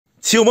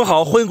棋友们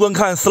好，欢迎观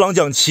看四郎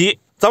讲棋。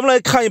咱们来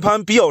看一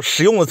盘比较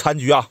实用的残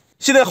局啊。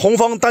现在红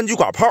方单局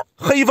寡炮，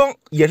黑方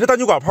也是单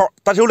局寡炮，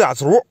但是有俩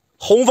卒，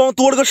红方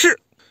多了个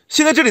士。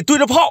现在这里对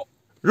着炮，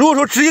如果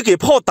说直接给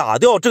炮打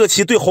掉，这个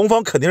棋对红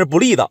方肯定是不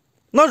利的。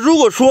那如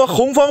果说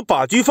红方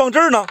把车放这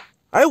儿呢？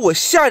哎，我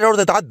下一招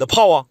再打你的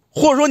炮啊，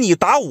或者说你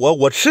打我，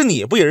我吃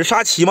你，不也是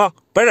杀棋吗？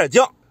摆点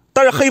将。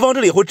但是黑方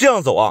这里会这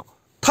样走啊，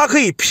他可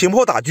以平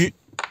炮打车，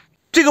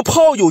这个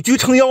炮有车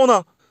撑腰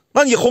呢，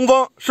那你红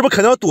方是不是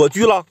肯定要躲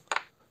车了？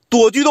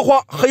躲车的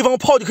话，黑方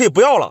炮就可以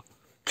不要了，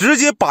直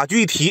接把车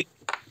一提。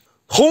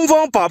红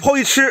方把炮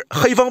一吃，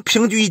黑方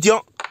平车一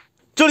将。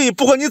这里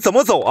不管你怎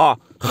么走啊，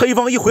黑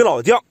方一回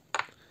老将，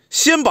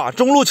先把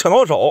中路抢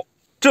到手。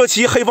这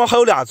棋黑方还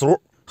有俩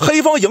卒，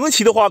黑方赢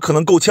棋的话可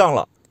能够呛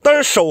了，但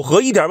是守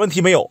和一点问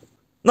题没有。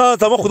那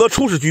咱们回到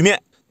初始局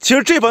面，其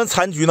实这盘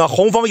残局呢，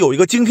红方有一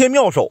个惊天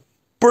妙手，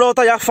不知道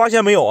大家发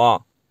现没有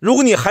啊？如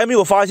果你还没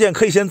有发现，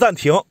可以先暂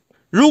停。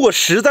如果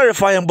实在是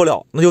发现不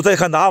了，那就再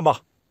看答案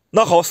吧。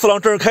那好，四郎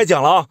正式开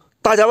讲了啊！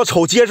大家都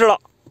瞅结实了。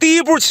第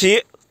一步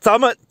棋，咱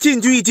们进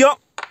车一将。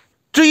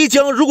这一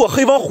将如果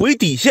黑方回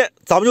底线，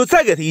咱们就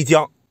再给他一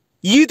将，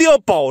一定要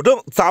保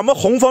证咱们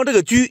红方这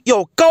个车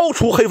要高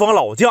出黑方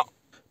老将。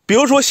比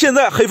如说现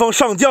在黑方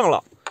上将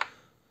了，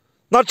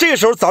那这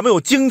时候咱们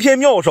有惊天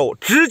妙手，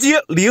直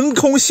接凌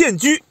空现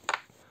车。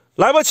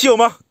来吧，棋友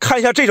们，看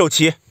一下这手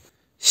棋。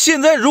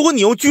现在如果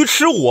你用车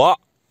吃我，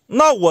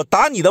那我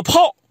打你的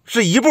炮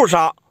是一步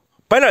杀，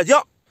摆点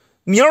将。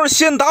你要是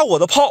先打我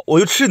的炮，我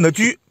就吃你的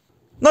车。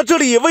那这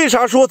里为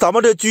啥说咱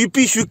们这车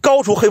必须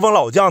高出黑方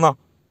老将呢？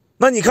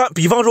那你看，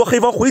比方说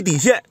黑方回底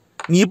线，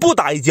你不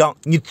打一将，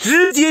你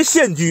直接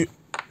现车，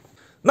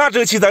那这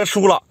个棋咱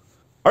输了，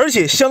而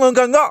且相当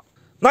尴尬。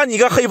那你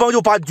看黑方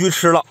就把你车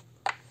吃了，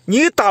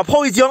你打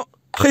炮一将，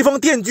黑方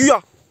垫车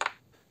啊。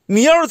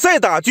你要是再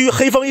打车，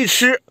黑方一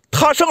吃，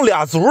他剩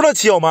俩卒了，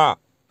棋友们，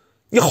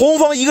你红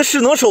方一个士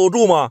能守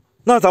住吗？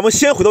那咱们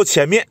先回到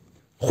前面，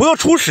回到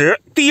初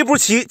始，第一步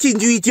棋进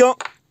车一将。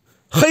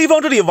黑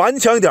方这里顽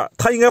强一点，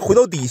他应该回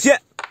到底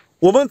线，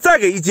我们再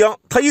给一将，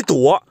他一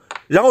躲，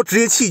然后直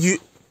接弃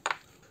车。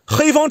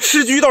黑方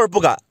吃车倒是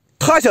不敢，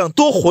他想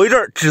多回这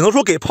儿，只能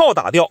说给炮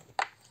打掉。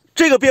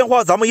这个变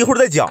化咱们一会儿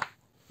再讲。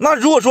那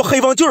如果说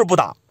黑方就是不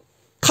打，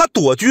他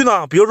躲车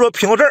呢，比如说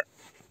平到这儿，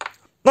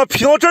那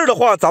平到这儿的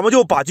话，咱们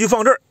就把车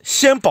放这儿，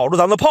先保住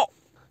咱们的炮。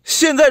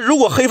现在如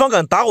果黑方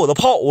敢打我的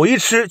炮，我一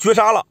吃绝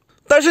杀了。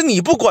但是你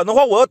不管的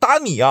话，我要打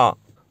你啊。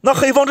那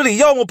黑方这里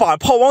要么把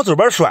炮往左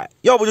边甩，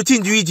要不就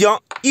进车一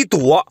将一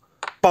躲，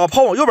把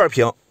炮往右边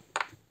平。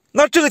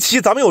那这个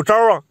棋咱们有招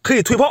啊，可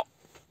以退炮。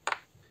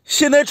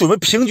现在准备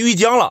平车一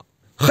将了，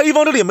黑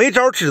方这里没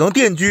招，只能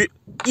垫车，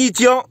一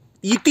将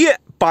一垫，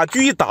把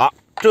车一打，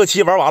这个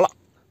棋玩完了。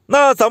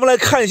那咱们来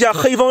看一下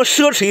黑方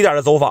奢侈一点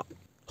的走法。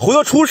回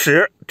到初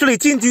始，这里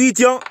进车一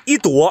将一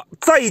躲，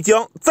再一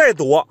将再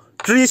躲，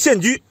直接现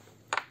车。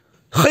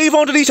黑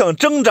方这里想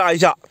挣扎一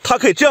下，他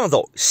可以这样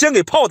走，先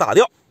给炮打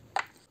掉。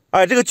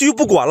哎，这个车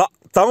不管了，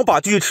咱们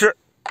把车吃。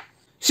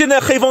现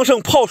在黑方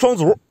剩炮双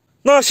卒，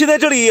那现在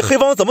这里黑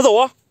方怎么走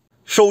啊？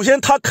首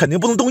先他肯定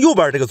不能动右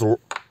边这个卒，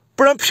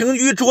不然平车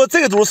一捉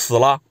这个卒死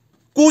了。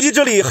估计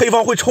这里黑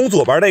方会冲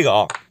左边这个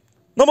啊。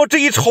那么这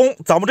一冲，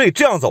咱们这里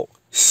这样走，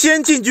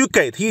先进车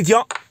给他一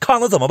将，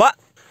看他怎么办。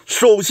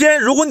首先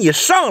如果你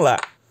上来，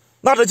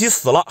那这棋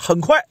死了，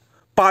很快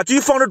把车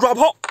放这抓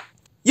炮。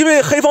因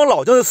为黑方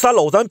老将的3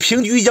楼，咱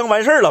平车一将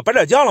完事儿了，摆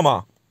点将了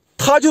嘛。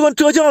他就算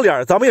遮将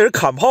脸，咱们也是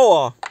砍炮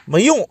啊，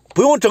没用，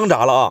不用挣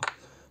扎了啊。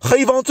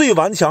黑方最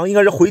顽强应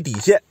该是回底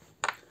线，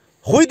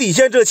回底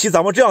线这棋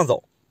咱们这样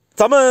走，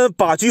咱们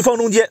把车放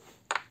中间，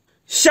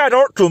下招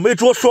准备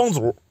捉双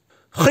卒。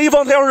黑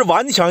方他要是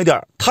顽强一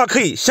点，他可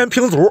以先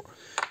平卒，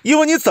因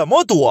为你怎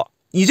么躲，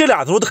你这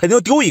俩卒肯定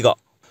丢一个，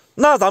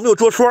那咱们就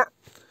捉双，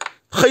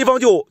黑方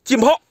就进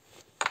炮。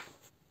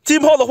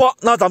进炮的话，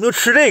那咱们就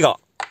吃这个。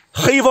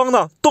黑方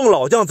呢动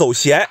老将走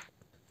闲，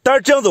但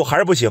是这样走还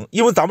是不行，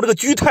因为咱们这个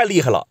车太厉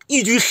害了，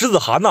一车十子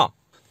寒呐。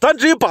咱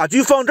直接把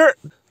车放这儿，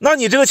那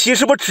你这个棋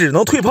是不是只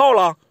能退炮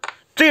了？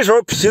这时候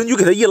平车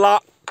给他一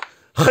拉，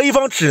黑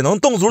方只能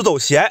动卒走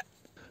闲。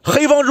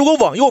黑方如果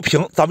往右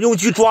平，咱们用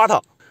车抓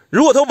他；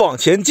如果他往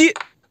前进，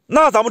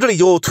那咱们这里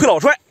就退老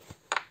帅。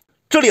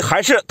这里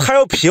还是他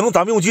要平，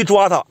咱们用车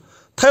抓他；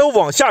他要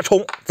往下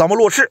冲，咱们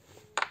落士。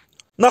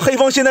那黑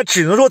方现在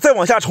只能说再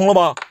往下冲了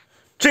吧？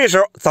这时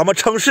候咱们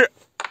撑士。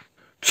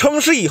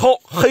撑士以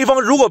后，黑方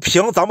如果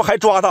平，咱们还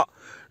抓他；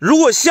如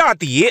果下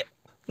底，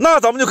那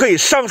咱们就可以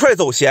上帅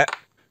走闲。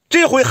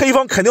这回黑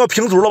方肯定要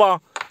平卒了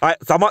吧？哎，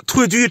咱们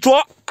退车一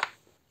抓，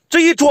这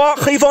一抓，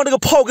黑方这个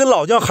炮跟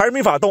老将还是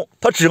没法动，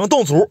他只能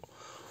动卒。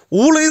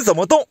无论你怎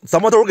么动，咱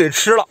们都是给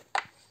吃了。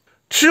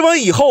吃完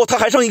以后，他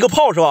还剩一个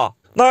炮是吧？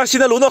那现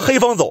在轮到黑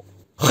方走，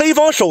黑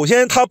方首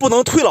先他不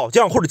能退老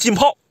将或者进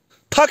炮，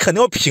他肯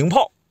定要平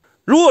炮。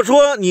如果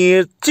说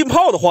你进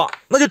炮的话，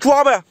那就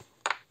抓呗。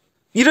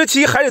你这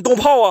棋还得动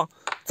炮啊，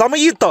咱们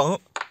一等，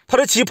他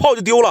这棋炮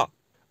就丢了，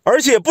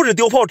而且不止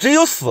丢炮，直接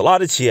就死了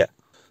这棋。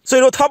所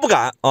以说他不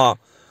敢啊，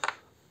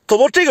走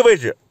到这个位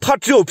置，他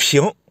只有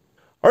平，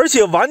而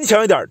且顽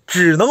强一点，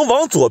只能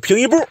往左平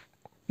一步。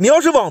你要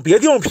是往别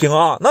地方平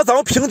啊，那咱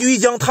们平车一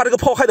将，他这个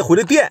炮还得回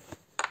来垫。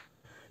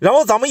然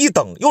后咱们一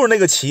等，又是那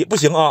个棋，不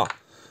行啊，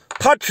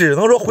他只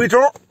能说回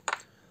中。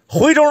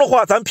回中的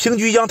话，咱平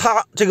车一将，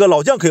他这个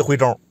老将可以回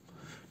中。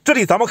这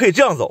里咱们可以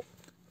这样走，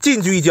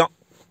进车一将。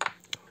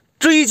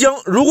这一将，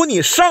如果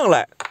你上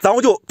来，咱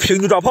们就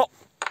平车抓炮。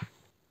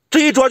这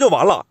一抓就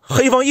完了，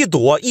黑方一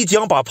躲一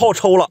将把炮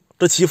抽了，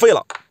这棋废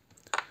了。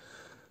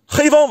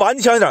黑方顽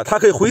强一点，他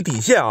可以回底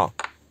线啊。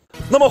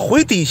那么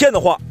回底线的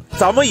话，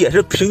咱们也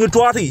是平车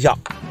抓他一下，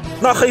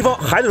那黑方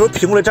还得说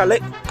平过来站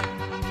肋。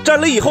站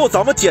肋以后，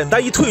咱们简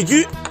单一退车，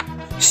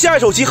下一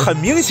手棋很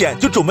明显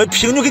就准备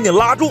平车给你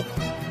拉住。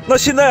那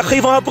现在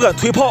黑方还不敢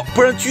推炮，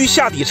不然车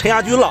下底沉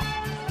下军了。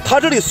他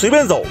这里随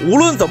便走，无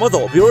论怎么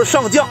走，比如说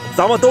上将，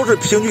咱们都是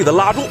平车给他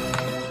拉住。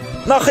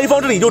那黑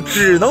方这里就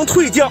只能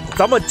退将，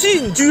咱们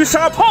进车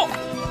杀炮，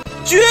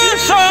绝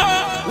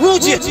杀无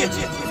解。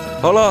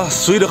好了，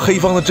随着黑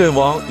方的阵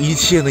亡，一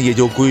切呢也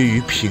就归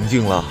于平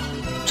静了。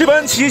这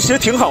盘棋其实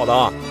挺好的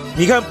啊，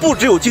你看不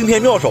只有惊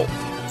天妙手，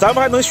咱们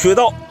还能学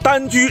到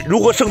单车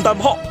如何胜单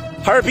炮，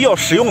还是比较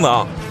实用的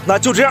啊。那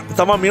就这样，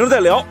咱们明儿再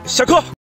聊，下课。